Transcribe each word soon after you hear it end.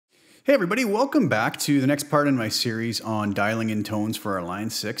Hey everybody, welcome back to the next part in my series on dialing in tones for our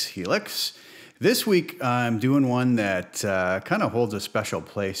Line 6 Helix. This week I'm doing one that kind of holds a special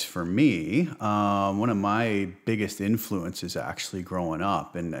place for me. One of my biggest influences actually growing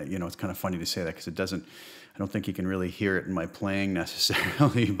up, and you know, it's kind of funny to say that because I don't think you can really hear it in my playing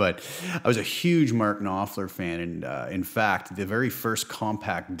necessarily, but I was a huge Mark Knopfler fan, and in fact, the very first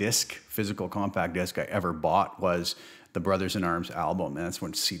physical compact disc I ever bought was the Brothers in Arms album, and that's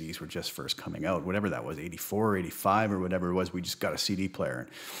when CDs were just first coming out, whatever that was, 84, 85 or whatever it was. We just got a CD player. And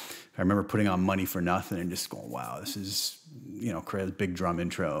I remember putting on Money for Nothing and just going, wow, this is, you know, Craig's big drum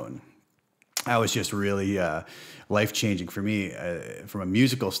intro. And that was just really life-changing for me from a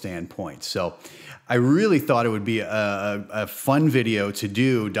musical standpoint. So I really thought it would be a fun video to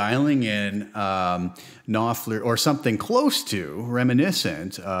do, dialing in Knopfler, or something close to,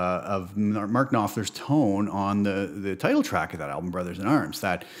 reminiscent of Mark Knopfler's tone on the title track of that album, Brothers in Arms.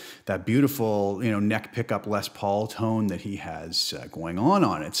 That beautiful, you know, neck pickup Les Paul tone that he has going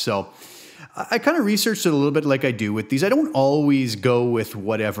on it. So I kind of researched it a little bit like I do with these. I don't always go with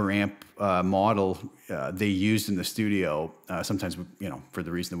whatever amp model they used in the studio. Sometimes, you know, for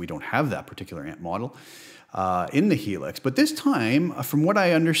the reason that we don't have that particular amp model in the Helix. But this time, from what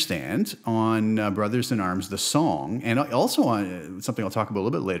I understand, on Brothers in Arms, the song, and also on something I'll talk about a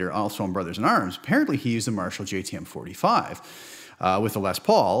little bit later, also on Brothers in Arms, apparently he used the Marshall JTM 45 with the Les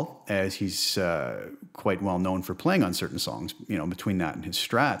Paul, as he's quite well known for playing on certain songs, you know, between that and his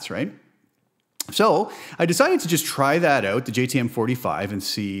Strats, right? So I decided to just try that out, the JTM 45, and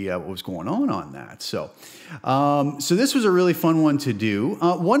see what was going on that. So this was a really fun one to do.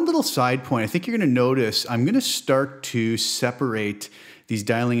 One little side point, I think you're going to notice, I'm going to start to separate these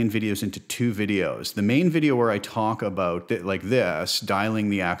dialing in videos into two videos. The main video where I talk about, like this, dialing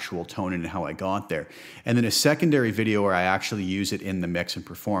the actual tone and how I got there. And then a secondary video where I actually use it in the mix and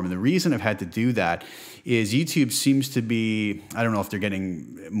perform. And the reason I've had to do that is YouTube seems to be, I don't know if they're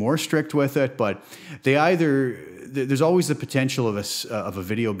getting more strict with it, but there's always the potential of a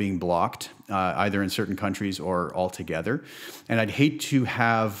video being blocked, either in certain countries or altogether. And I'd hate to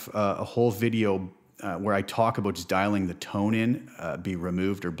have a whole video where I talk about just dialing the tone in, be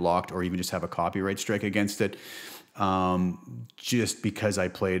removed or blocked, or even just have a copyright strike against it, just because I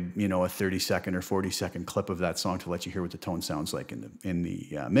played, you know, a 30-second or 40-second clip of that song to let you hear what the tone sounds like in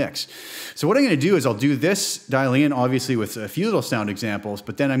the mix. So what I'm going to do is I'll do this dialing in, obviously, with a few little sound examples,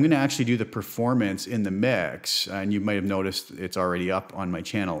 but then I'm going to actually do the performance in the mix, and you might have noticed it's already up on my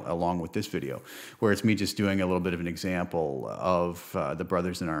channel along with this video, where it's me just doing a little bit of an example of the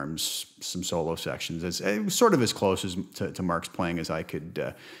Brothers in Arms, some solo sections, as sort of as close as to Mark's playing as I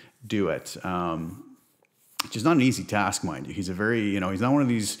could do it. Which is not an easy task, mind you. He's a very, you know, he's not one of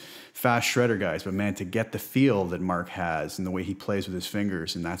these fast shredder guys, but man, to get the feel that Mark has and the way he plays with his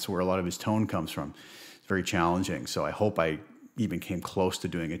fingers, and that's where a lot of his tone comes from, it's very challenging. So I hope I even came close to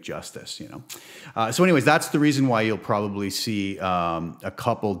doing it justice, you know. So anyways, that's the reason why you'll probably see a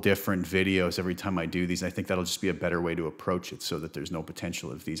couple different videos every time I do these. I think that'll just be a better way to approach it so that there's no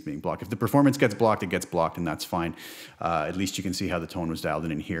potential of these being blocked. If the performance gets blocked, it gets blocked, and that's fine. At least you can see how the tone was dialed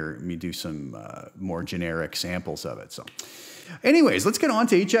in and hear me do some more generic samples of it. So anyways, let's get on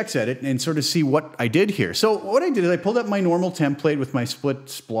to HX Edit and sort of see what I did here. So what I did is I pulled up my normal template with my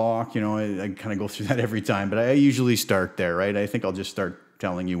splits block. You know, I kind of go through that every time, but I usually start there, right? I think I'll just start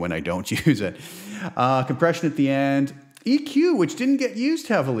telling you when I don't use it. Compression at the end. EQ, which didn't get used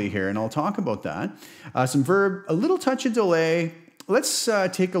heavily here, and I'll talk about that. Some verb, a little touch of delay. Let's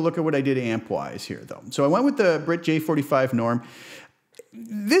take a look at what I did amp-wise here, though. So I went with the Brit J45 norm.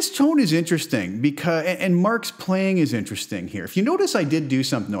 This tone is interesting because, and Mark's playing is interesting here. If you notice, I did do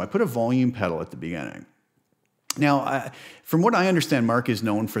something though. I put a volume pedal at the beginning. Now, from what I understand, Mark is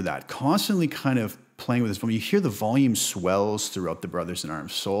known for that, constantly kind of playing with his volume. You hear the volume swells throughout the Brothers in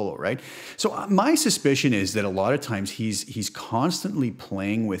Arms solo, right? So my suspicion is that a lot of times he's constantly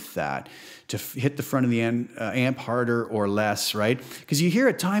playing with that to hit the front of the amp harder or less, right? Because you hear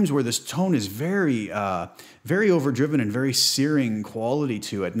at times where this tone is very, very overdriven and very searing quality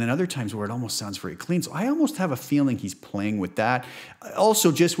to it, and then other times where it almost sounds very clean. So I almost have a feeling he's playing with that.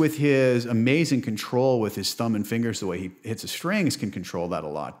 Also, just with his amazing control with his thumb and fingers, the way he hits the strings can control that a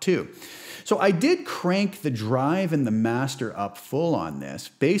lot too. So I did crank the drive and the master up full on this,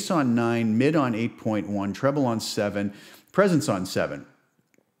 bass on 9, mid on 8.1, treble on 7, presence on 7.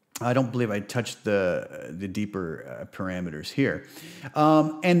 I don't believe I touched the deeper parameters here.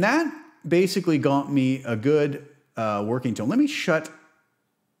 And that basically got me a good working tone. Let me shut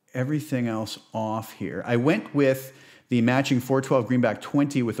everything else off here. I went with the matching 412 Greenback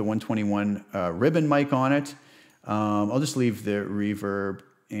 20 with a 121 ribbon mic on it. I'll just leave the reverb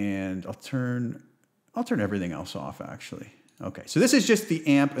and I'll turn everything else off actually. Okay, so this is just the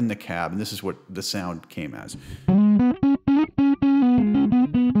amp and the cab, and this is what the sound came as.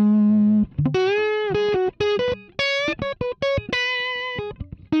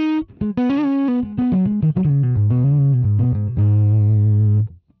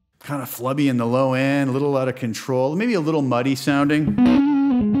 Kind of flubby in the low end, a little out of control, maybe a little muddy sounding.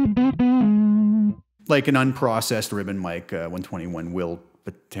 Like an unprocessed ribbon mic 121 will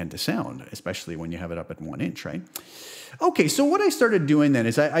tend to sound, especially when you have it up at 1 inch, right? Okay, so what I started doing then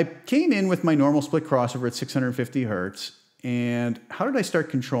is I came in with my normal split crossover at 650 hertz, and how did I start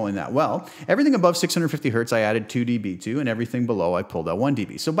controlling that? Well, everything above 650 hertz I added 2 dB to, and everything below I pulled out 1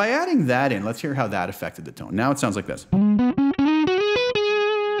 dB. So by adding that in, let's hear how that affected the tone. Now it sounds like this.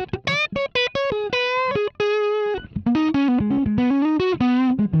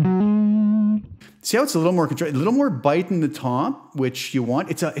 See how it's a little more control, a little more bite in the top, which you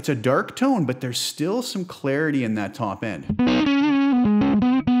want. It's a dark tone, but there's still some clarity in that top end.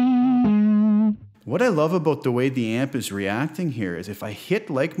 What I love about the way the amp is reacting here is if I hit,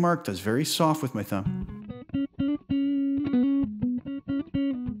 like Mark does, very soft with my thumb.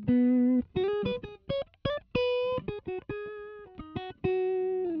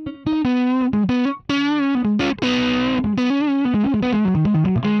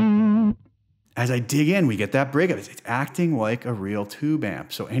 As I dig in, we get that breakup. It's acting like a real tube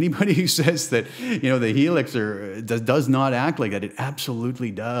amp. So anybody who says that, you know, the Helix does not act like that, it absolutely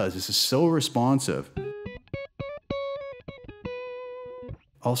does. This is so responsive.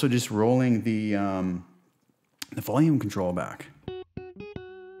 Also, just rolling the volume control back.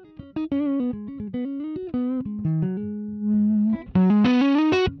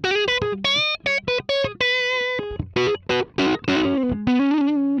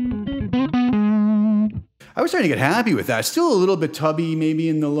 I was starting to get happy with that. Still a little bit tubby, maybe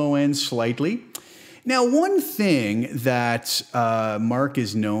in the low end slightly. Now, one thing that Mark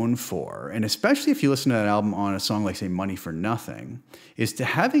is known for, and especially if you listen to that album on a song like, say, Money for Nothing, is to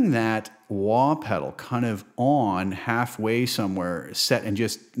having that wah pedal kind of on halfway somewhere set and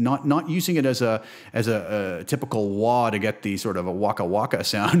just not using it as a typical wah to get the sort of a waka waka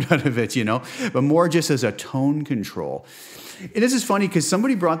sound out of it, you know, but more just as a tone control. And this is funny because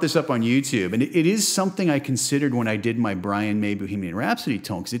somebody brought this up on YouTube, and it is something I considered when I did my Brian May Bohemian Rhapsody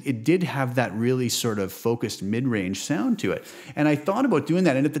tone, because it did have that really sort of focused mid-range sound to it. And I thought about doing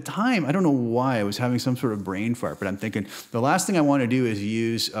that, and at the time, I don't know why, I was having some sort of brain fart, but I'm thinking the last thing I want to do is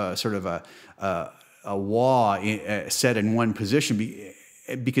use sort of a wah set in one position,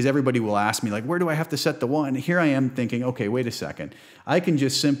 because everybody will ask me, like, where do I have to set the wah? And here I am thinking, okay, wait a second. I can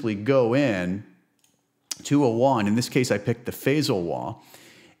just simply go in to a wah, and in this case I picked the phasal wah,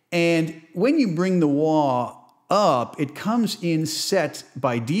 and when you bring the wah up, it comes in set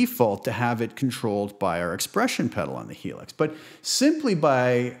by default to have it controlled by our expression pedal on the Helix. But simply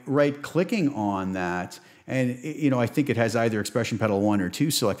by right-clicking on that, and you know, I think it has either expression pedal 1 or 2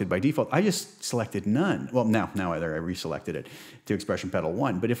 selected by default, I just selected none. Well, now I reselected it to expression pedal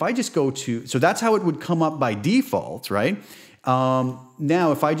 1. But if I just go to, so that's how it would come up by default, right?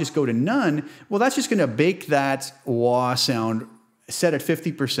 Now, if I just go to none, well, that's just going to bake that wah sound set at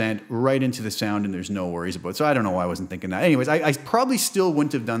 50% right into the sound, and there's no worries about it. So I don't know why I wasn't thinking that. Anyways, I probably still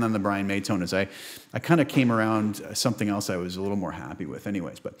wouldn't have done on the Brian May tone, as I kind of came around something else I was a little more happy with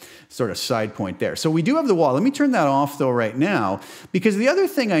anyways, but sort of side point there. So we do have the wah. Let me turn that off though right now, because the other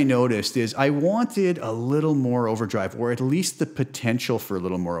thing I noticed is I wanted a little more overdrive, or at least the potential for a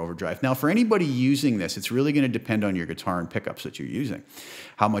little more overdrive. Now, for anybody using this, it's really going to depend on your guitar and pickups that you're using,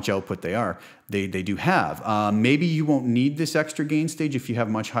 how much output they do have. Maybe you won't need this extra gain stage if you have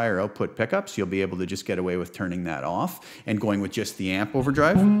much higher output pickups. You'll be able to just get away with turning that off and going with just the amp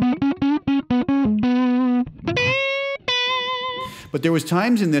overdrive. But there was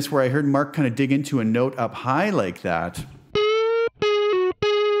times in this where I heard Mark kind of dig into a note up high like that,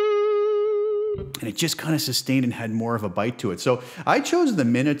 and it just kind of sustained and had more of a bite to it. So I chose the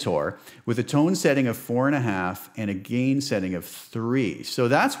Minotaur with a tone setting of 4.5 and a gain setting of 3. So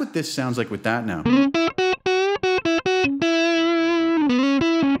that's what this sounds like with that now.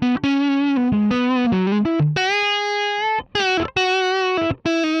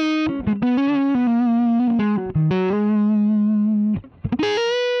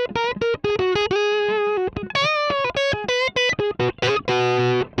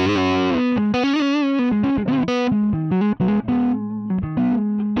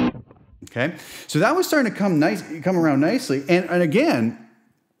 Okay, so that was starting to come around nicely, and again,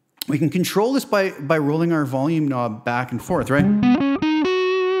 we can control this by rolling our volume knob back and forth, right?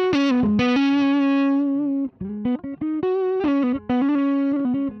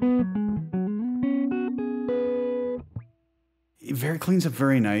 It cleans up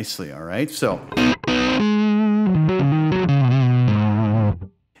very nicely, all right? So,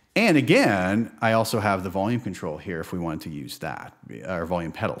 and again, I also have the volume control here if we wanted to use that, or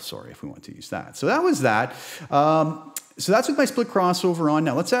volume pedal, sorry, if we want to use that. So that was that. So that's with my split crossover on.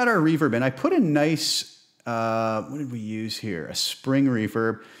 Now let's add our reverb in. I put a nice, what did we use here? A spring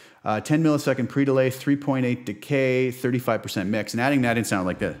reverb, 10 millisecond pre-delay, 3.8 decay, 35% mix, and adding that in sounded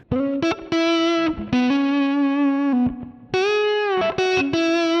like this.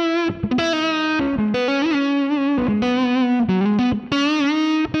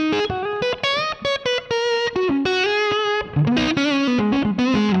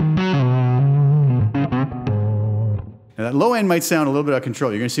 Now that low end might sound a little bit out of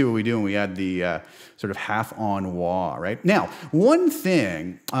control. You're going to see what we do when we add the sort of half-on wah, right? Now, one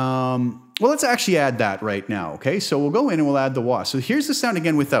thing, well, let's actually add that right now, okay? So we'll go in and we'll add the wah. So here's the sound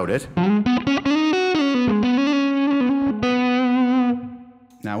again without it.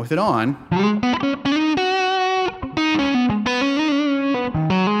 Now with it on.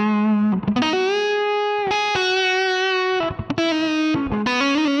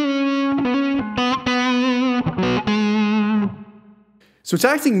 So it's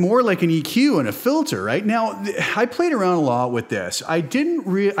acting more like an EQ and a filter, right? Now, I played around a lot with this. I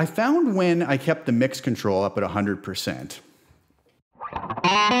found when I kept the mix control up at 100%.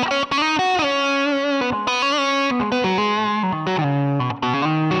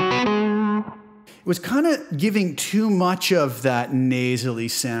 It was kind of giving too much of that nasally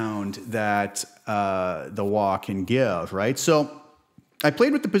sound that the wah can give, right? So I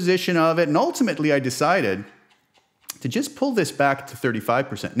played with the position of it, and ultimately I decided to just pull this back to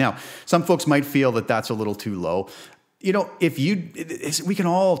 35%. Now, some folks might feel that that's a little too low. You know, we can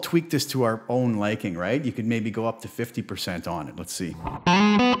all tweak this to our own liking, right? You could maybe go up to 50% on it. Let's see. All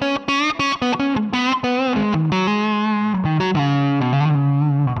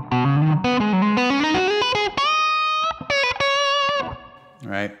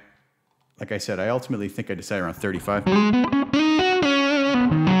right. Like I said, I ultimately think I decided around 35.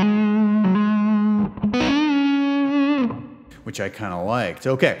 Which I kind of liked.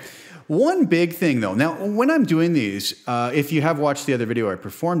 Okay, one big thing though. Now, when I'm doing these, if you have watched the other video where I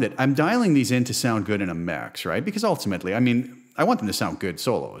performed it, I'm dialing these in to sound good in a mix, right? Because ultimately, I mean, I want them to sound good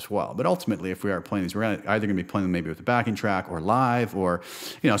solo as well. But ultimately, if we are playing these, we're either going to be playing them maybe with a backing track or live, or,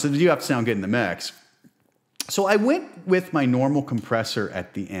 you know, so they do have to sound good in the mix. So I went with my normal compressor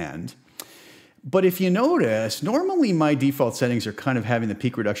at the end. But if you notice, normally my default settings are kind of having the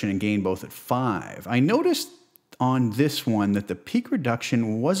peak reduction and gain both at 5. I noticed on this one that the peak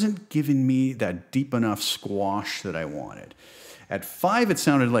reduction wasn't giving me that deep enough squash that I wanted. At 5, it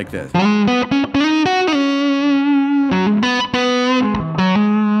sounded like this.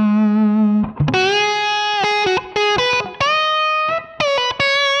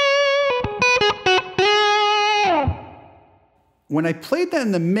 When I played that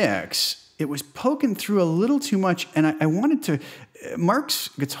in the mix, it was poking through a little too much, and I wanted to... Mark's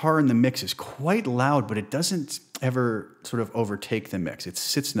guitar in the mix is quite loud, but it doesn't ever sort of overtake the mix. It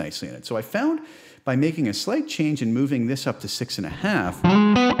sits nicely in it. So I found by making a slight change and moving this up to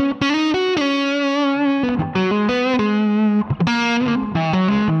 6.5,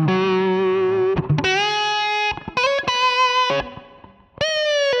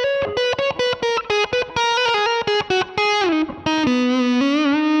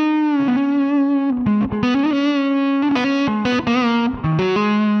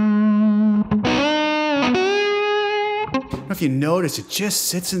 if you notice, it just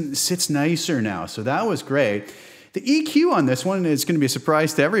sits nicer now. So that was great. The EQ on this one is going to be a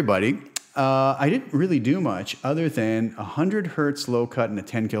surprise to everybody. I didn't really do much other than 100 hertz low cut and a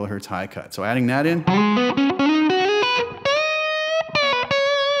 10 kilohertz high cut. So adding that in.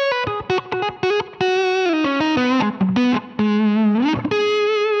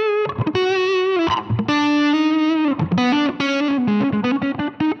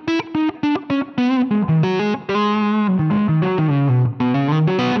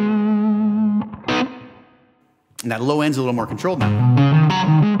 And that low end's a little more controlled now.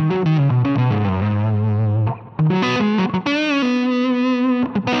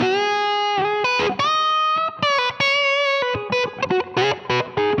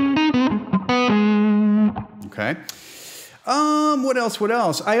 Okay. What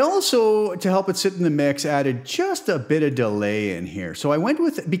else? I also, to help it sit in the mix, added just a bit of delay in here. So I went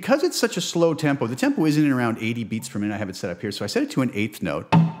with, because it's such a slow tempo, the tempo is in and around 80 beats per minute. I have it set up here. So I set it to an 8th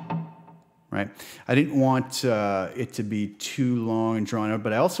note. right? I didn't want it to be too long and drawn out,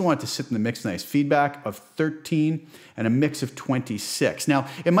 but I also want it to sit in the mix nice. Feedback of 13 and a mix of 26. Now,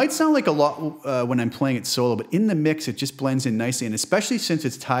 it might sound like a lot when I'm playing it solo, but in the mix, it just blends in nicely, and especially since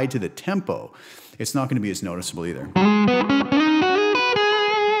it's tied to the tempo, it's not going to be as noticeable either.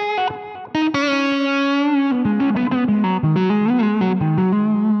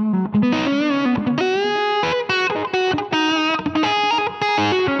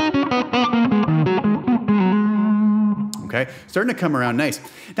 Okay, starting to come around nice.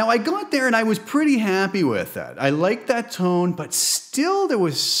 Now I got there and I was pretty happy with that. I liked that tone, but still there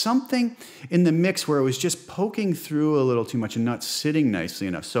was something in the mix where it was just poking through a little too much and not sitting nicely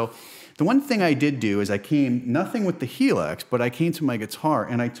enough. So the one thing I did do is I came, nothing with the Helix, but I came to my guitar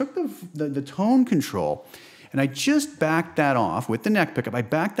and I took the tone control and I just backed that off with the neck pickup. I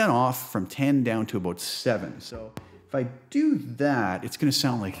backed that off from 10 down to about 7. So if I do that, it's gonna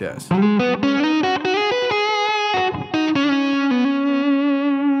sound like this.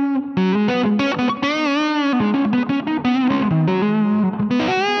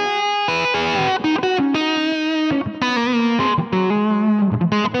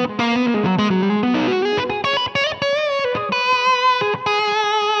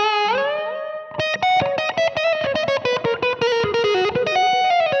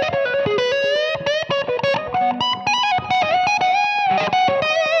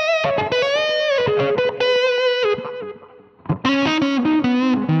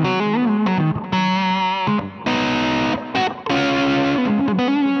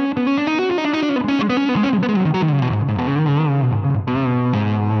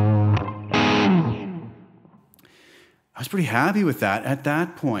 I was pretty happy with that at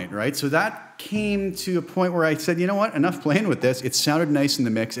that point, right? So that came to a point where I said, you know what, enough playing with this. It sounded nice in the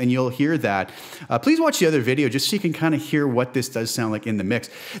mix, and you'll hear that. Please watch the other video just so you can kind of hear what this does sound like in the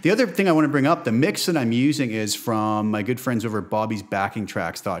mix. The other thing I want to bring up, the mix that I'm using is from my good friends over at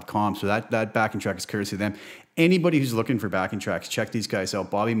bobbysbackingtracks.com. So that backing track is courtesy of them. Anybody who's looking for backing tracks, check these guys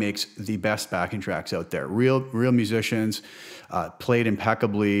out. Bobby makes the best backing tracks out there. Real musicians, played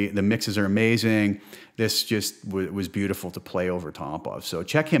impeccably. The mixes are amazing. This just was beautiful to play over top of. So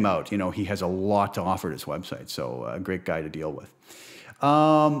check him out. You know, he has a lot to offer at his website. So a great guy to deal with.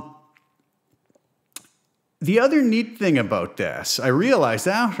 The other neat thing about this, I realized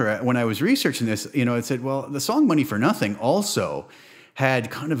after when I was researching this, you know, it said, well, the song Money for Nothing also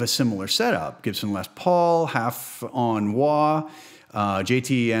had kind of a similar setup. Gibson Les Paul, half on wah,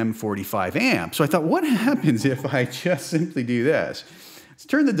 JTM 45 amp. So I thought, what happens if I just simply do this? Let's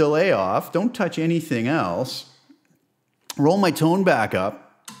turn the delay off, don't touch anything else, roll my tone back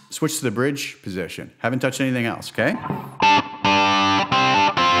up, switch to the bridge position. Haven't touched anything else, okay?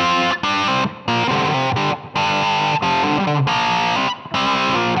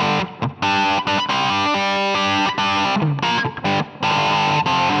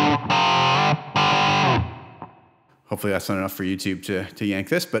 Hopefully that's not enough for YouTube to yank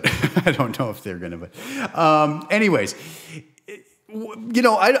this, but I don't know if they're gonna. But anyways, you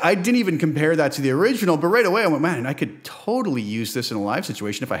know, I didn't even compare that to the original, but right away I went, man, I could totally use this in a live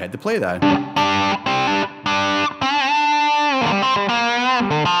situation if I had to play that.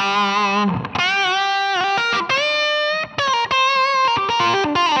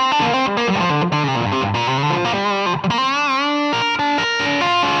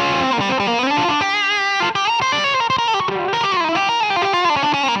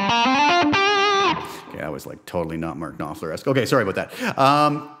 Like totally not Mark Knopfler-esque. Okay, sorry about that.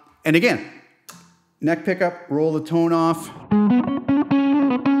 And again, neck pickup, roll the tone off.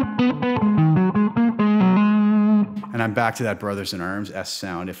 And I'm back to that Brothers in Arms S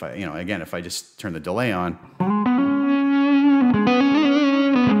sound. If I, you know, again, if I just turn the delay on.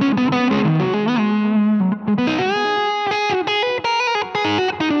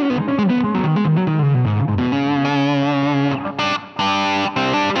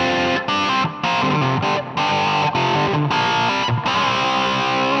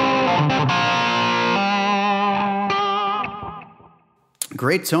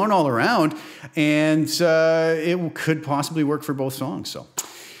 Great tone all around, and it could possibly work for both songs. So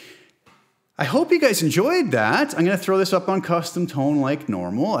I hope you guys enjoyed that. I'm going to throw this up on CustomTone like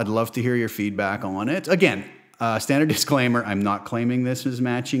normal. I'd love to hear your feedback on it. Again, standard disclaimer, I'm not claiming this is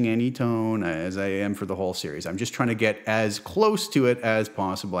matching any tone as I am for the whole series. I'm just trying to get as close to it as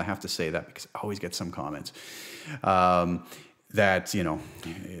possible. I have to say that because I always get some comments. that, you know,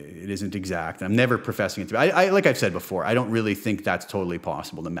 it isn't exact. I'm never professing it to be. Like I've said before, I don't really think that's totally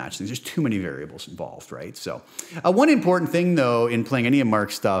possible to match things. There's too many variables involved, right? So one important thing, though, in playing any of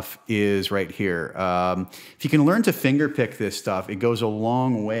Mark's stuff is right here. If you can learn to finger pick this stuff, it goes a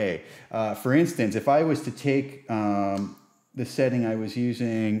long way. For instance, if I was to take the setting I was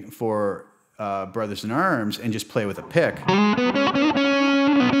using for Brothers in Arms and just play with a pick.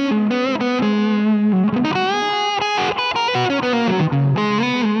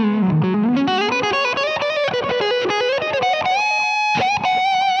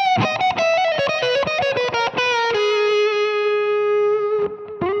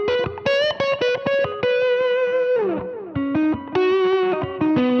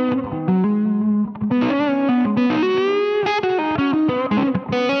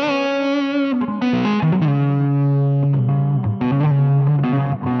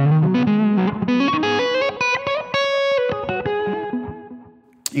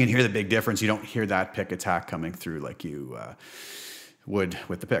 You can hear the big difference. You don't hear that pick attack coming through like you would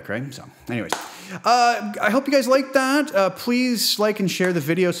with the pick, right? So anyways, I hope you guys like that. Please like and share the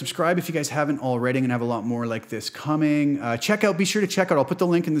video. Subscribe if you guys haven't already. I'm gonna have a lot more like this coming. Be sure to check out, I'll put the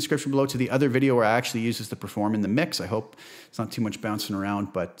link in the description below to the other video where I actually use this to perform in the mix. I hope it's not too much bouncing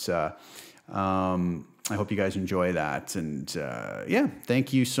around, but I hope you guys enjoy that. And yeah,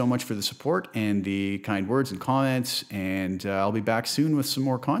 thank you so much for the support and the kind words and comments. And I'll be back soon with some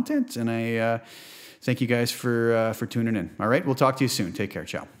more content. And I thank you guys for tuning in. All right, we'll talk to you soon. Take care.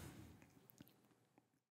 Ciao.